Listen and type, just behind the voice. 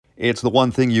It's the one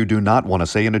thing you do not want to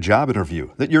say in a job interview,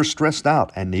 that you're stressed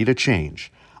out and need a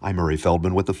change. I'm Murray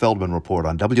Feldman with the Feldman Report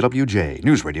on WWJ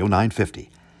News Radio 950.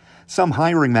 Some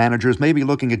hiring managers may be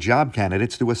looking at job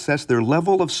candidates to assess their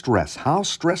level of stress, how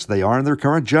stressed they are in their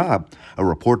current job. A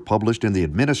report published in the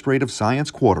Administrative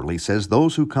Science Quarterly says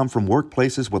those who come from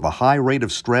workplaces with a high rate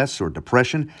of stress or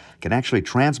depression can actually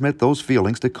transmit those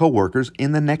feelings to coworkers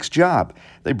in the next job.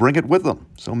 They bring it with them.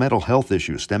 So mental health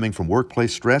issues stemming from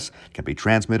workplace stress can be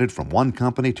transmitted from one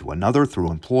company to another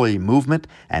through employee movement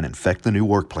and infect the new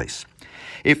workplace.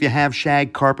 If you have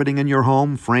shag carpeting in your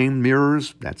home, framed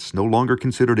mirrors, that's no longer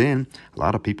considered in. A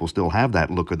lot of people still have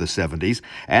that look of the 70s,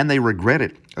 and they regret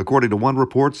it. According to one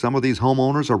report, some of these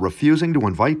homeowners are refusing to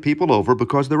invite people over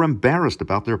because they're embarrassed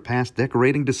about their past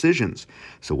decorating decisions.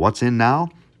 So what's in now?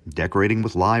 Decorating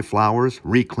with live flowers,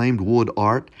 reclaimed wood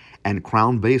art, and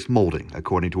crown-based molding,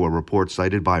 according to a report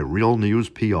cited by Real News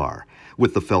PR.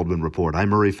 With the Feldman Report, I'm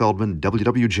Murray Feldman,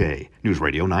 WWJ News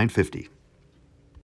Radio 950.